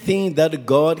certain things that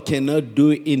God cannot do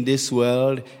in this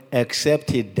world except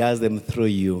He does them through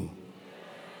you.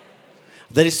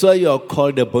 That is why you are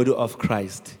called the body of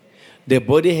Christ. The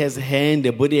body has hands,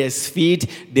 the body has feet,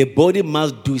 the body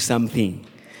must do something.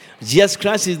 Jesus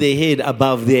Christ is the head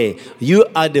above there. You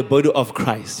are the body of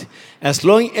Christ. As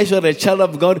long as you are a child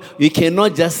of God, you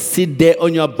cannot just sit there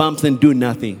on your bumps and do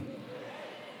nothing.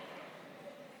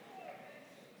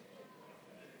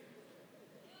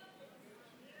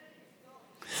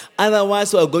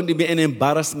 Otherwise, we are going to be an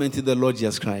embarrassment to the Lord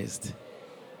Jesus Christ.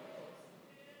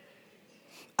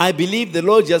 I believe the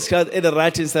Lord Jesus Christ at the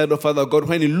right hand side of Father God,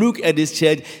 when you look at this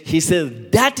church, He says,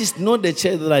 that is not the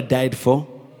church that I died for.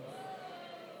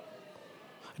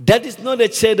 That is not the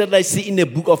church that I see in the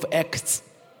book of Acts.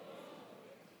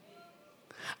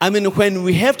 I mean, when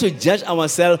we have to judge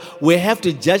ourselves, we have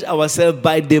to judge ourselves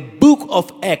by the book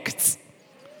of Acts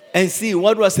and see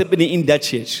what was happening in that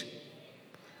church.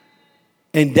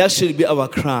 And that should be our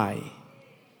cry.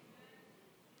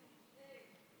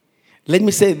 Let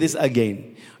me say this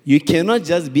again. You cannot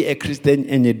just be a Christian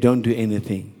and you don't do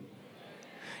anything.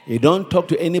 You don't talk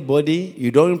to anybody.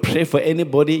 You don't pray for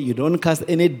anybody. You don't cast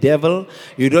any devil.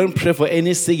 You don't pray for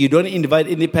any sick. You don't invite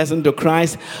any person to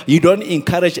Christ. You don't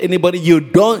encourage anybody. You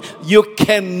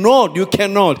cannot.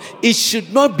 It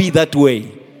should not be that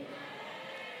way.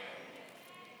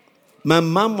 My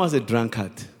mom was a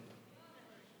drunkard.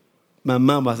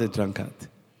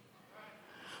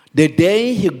 The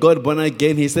day he got born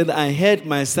again, he said, I heard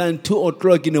my son 2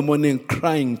 o'clock in the morning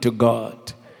crying to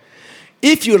God.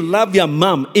 If you love your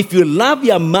mom, if you love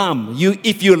your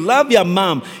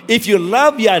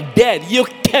dad, you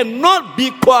cannot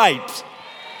be quiet.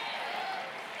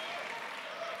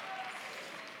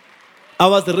 I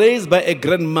was raised by a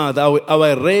grandmother.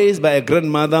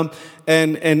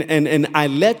 And I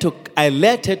led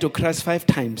her to Christ 5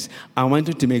 times. I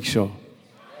wanted to make sure.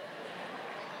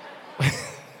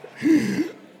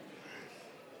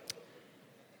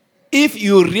 If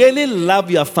you really love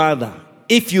your father,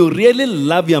 if you really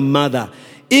love your mother,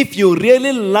 if you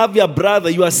really love your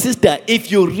brother, your sister,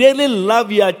 if you really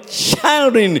love your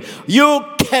children, you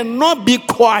cannot be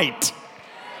quiet.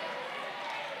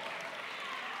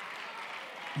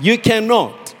 You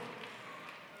cannot.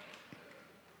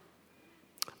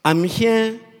 I'm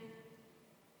here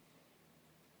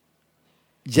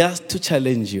just to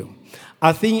challenge you.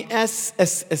 I think as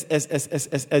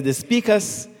the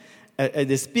speakers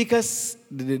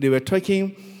they were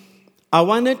talking, I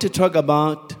wanted to talk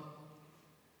about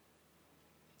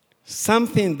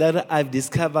something that I've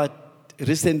discovered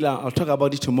recently. I'll talk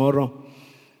about it tomorrow.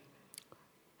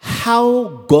 How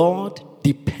God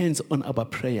depends on our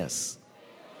prayers.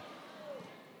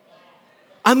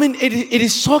 I mean, it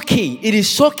is shocking. It is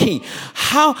shocking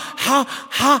how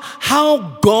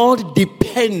God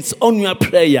depends on your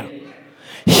prayer.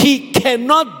 He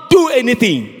cannot do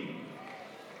anything.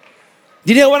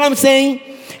 Did you hear what I'm saying?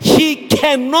 He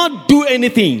cannot do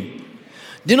anything.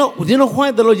 Do you know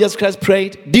why the Lord Jesus Christ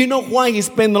prayed? Do you know why he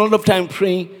spent a lot of time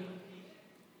praying?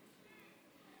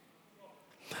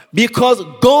 Because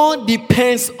God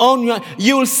depends on your,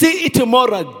 you will see it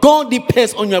tomorrow. God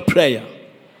depends on your prayer.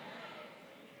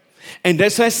 And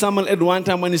that's why Samuel at one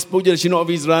time when he spoke to the children of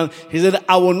Israel, he said,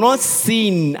 I will not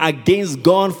sin against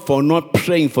God for not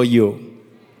praying for you.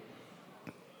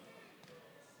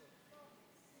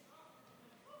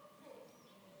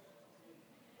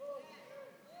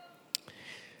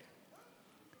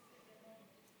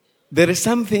 There is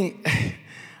something,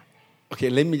 okay,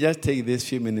 let me just take these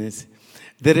few minutes.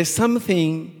 There is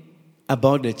something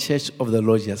about the church of the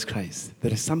Lord Jesus Christ.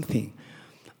 There is something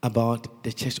about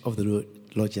the church of the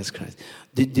Lord Jesus Christ.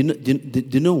 Do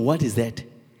you know what is that?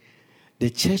 The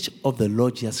church of the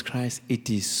Lord Jesus Christ, it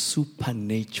is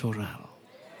supernatural.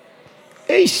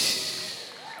 Eish.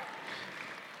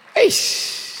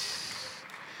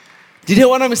 Did you hear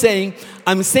what I'm saying?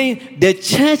 I'm saying the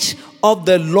church of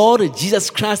the Lord Jesus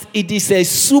Christ, it is a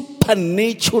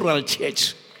supernatural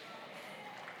church.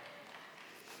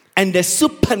 And the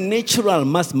supernatural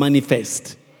must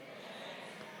manifest.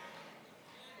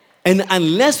 And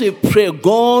unless we pray,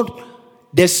 God,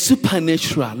 the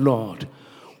supernatural, Lord.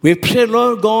 We pray,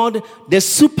 Lord God, the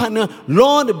supernatural.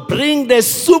 Lord, bring the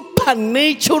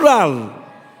supernatural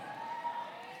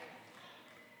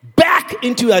back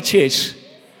into our church.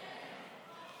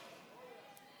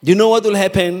 Do you know what will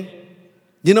happen?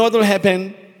 Do you know what will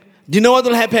happen? Do you know what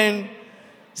will happen?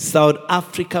 South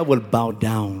Africa will bow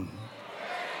down.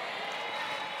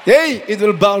 Hey, it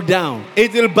will bow down.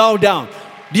 It will bow down.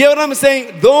 Do you hear what I'm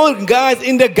saying? Those guys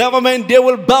in the government, they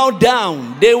will bow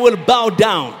down. They will bow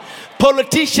down.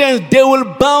 Politicians, they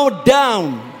will bow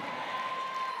down.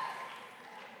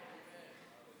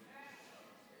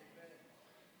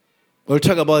 We'll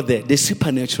talk about that, the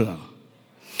supernatural.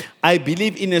 I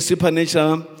believe in the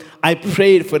supernatural. I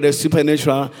prayed for the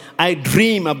supernatural. I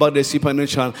dream about the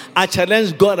supernatural. I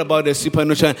challenge God about the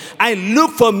supernatural. I look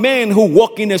for men who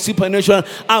walk in the supernatural.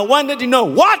 I wanted to know,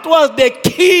 what was the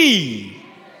key?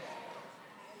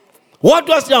 What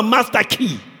was your master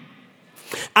key?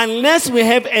 Unless we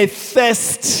have a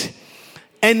thirst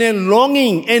and a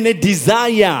longing and a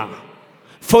desire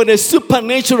for the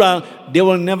supernatural, they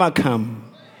will never come.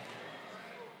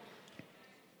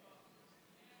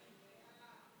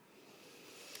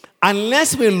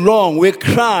 Unless we long, we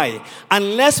cry,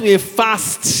 unless we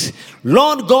fast,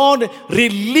 Lord God,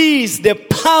 release the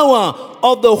power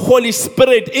of the Holy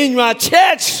Spirit in your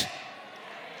church.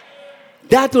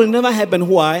 That will never happen.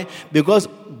 Why? Because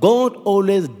God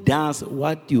always does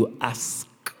what you ask.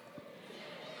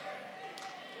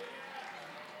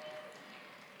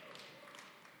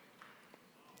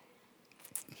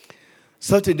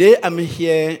 So today I'm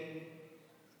here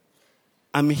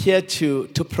to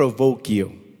provoke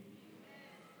you.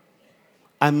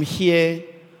 I'm here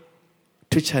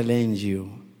to challenge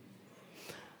you.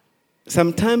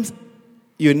 Sometimes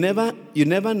you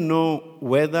never know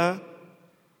whether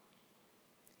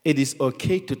it is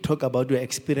okay to talk about your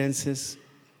experiences,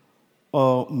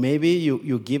 or maybe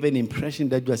you give an impression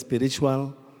that you are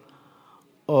spiritual,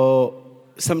 or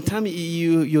sometimes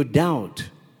you doubt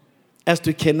as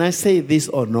to, can I say this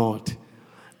or not?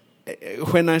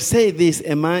 When I say this,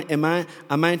 am I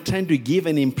trying to give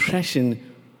an impression?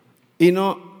 You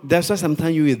know, that's why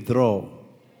sometimes you withdraw.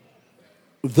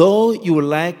 Though you would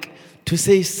like to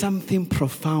say something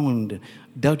profound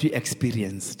that you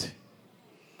experienced.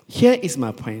 Here is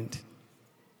my point.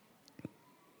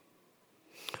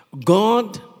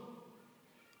 God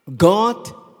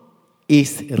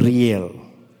is real.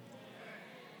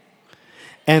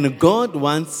 And God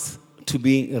wants to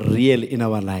be real in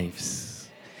our lives.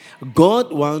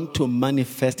 God wants to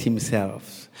manifest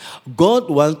himself. God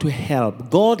wants to help.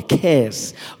 God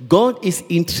cares. God is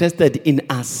interested in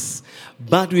us.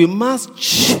 But we must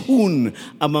tune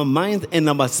our mind and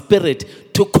our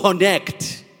spirit to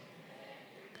connect.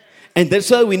 And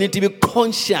that's why we need to be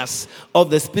conscious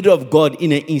of the Spirit of God in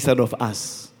the inside of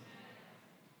us.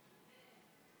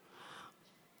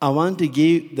 I want to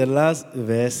give the last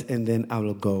verse and then I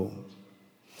will go.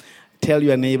 Tell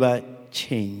your neighbor,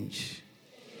 change.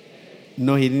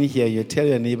 No, he didn't hear you. Tell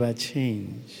your neighbor,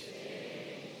 change.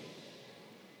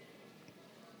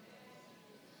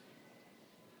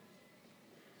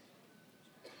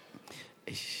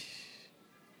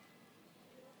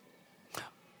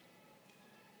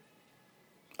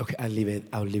 Okay, I'll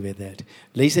leave it at that.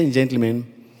 Ladies and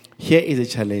gentlemen, here is a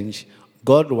challenge.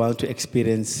 God wants to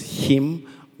experience him.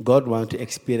 God wants to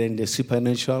experience the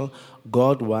supernatural.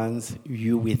 God wants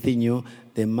you within you.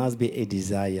 There must be a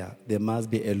desire. There must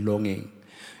be a longing.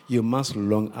 You must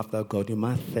long after God. You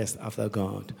must thirst after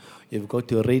God. You've got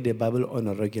to read the Bible on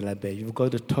a regular basis. You've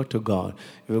got to talk to God.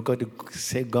 You've got to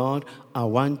say, God, I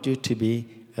want you to be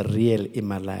real in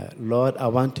my life. Lord, I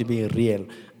want to be real.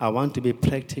 I want to be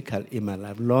practical in my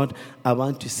life. Lord, I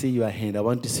want to see your hand. I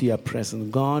want to see your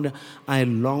presence. God, I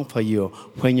long for you.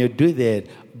 When you do that,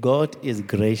 God is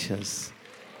gracious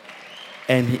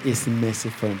and He is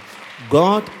merciful.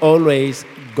 God always,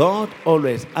 God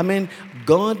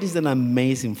is an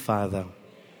amazing Father.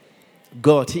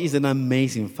 God, He is an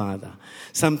amazing Father.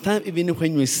 Sometimes even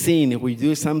when we sin, if we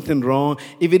do something wrong,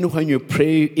 even when you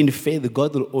pray in faith,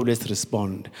 God will always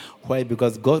respond. Why?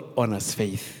 Because God honors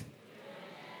faith.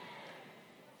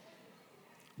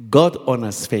 God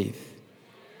honors faith.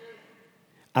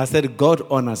 I said God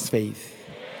honors faith.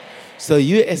 So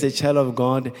you as a child of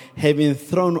God, having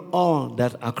thrown all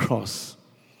that across,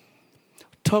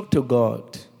 talk to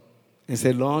God and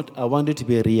say, Lord, I want you to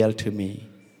be real to me.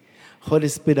 Holy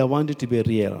Spirit, I want you to be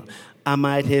real. I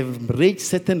might have reached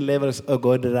certain levels, oh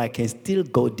God, that I can still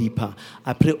go deeper.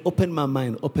 I pray, open my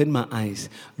mind, open my eyes.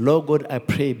 Lord God, I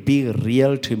pray, be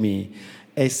real to me.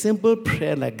 A simple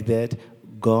prayer like that,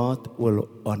 God will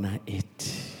honor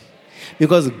it.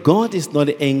 Because God is not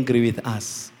angry with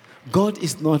us. God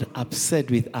is not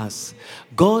upset with us.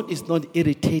 God is not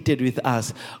irritated with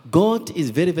us. God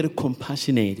is very, very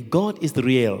compassionate. God is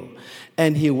real.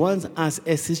 And He wants us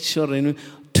as His children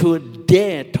to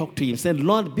dare talk to Him. Say,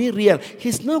 Lord, be real.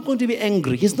 He's not going to be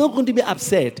angry. He's not going to be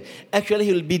upset. Actually,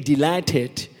 He will be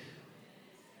delighted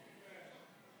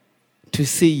to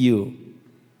see you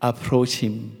approach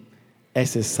Him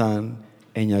as a son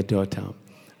and your daughter.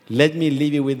 Let me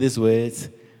leave you with these words.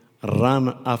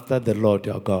 Run after the Lord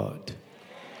your God.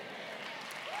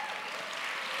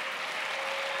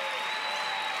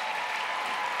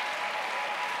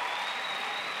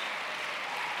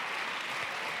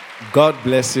 God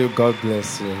bless you. God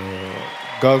bless you.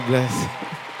 God bless you.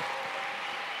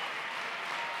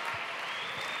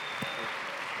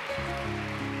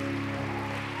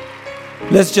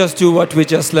 Let's just do what we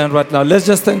just learned right now. Let's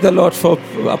just thank the Lord for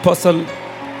Apostle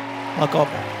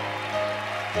Makopo.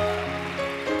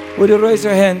 Would you raise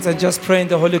your hands and just pray in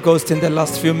the Holy Ghost in the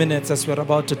last few minutes as we're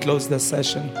about to close this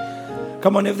session?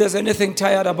 Come on, if there's anything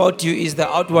tired about you, is the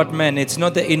outward man. It's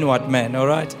not the inward man, all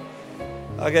right?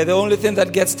 Okay, the only thing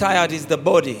that gets tired is the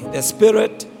body. The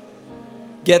spirit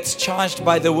gets charged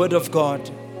by the word of God.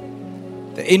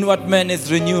 The inward man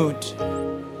is renewed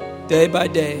day by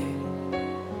day.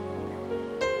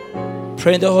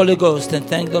 Pray in the Holy Ghost and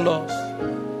thank the Lord.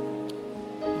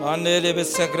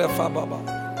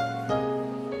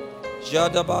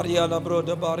 Jada Baria la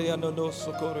Broda Baria no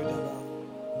Socorro.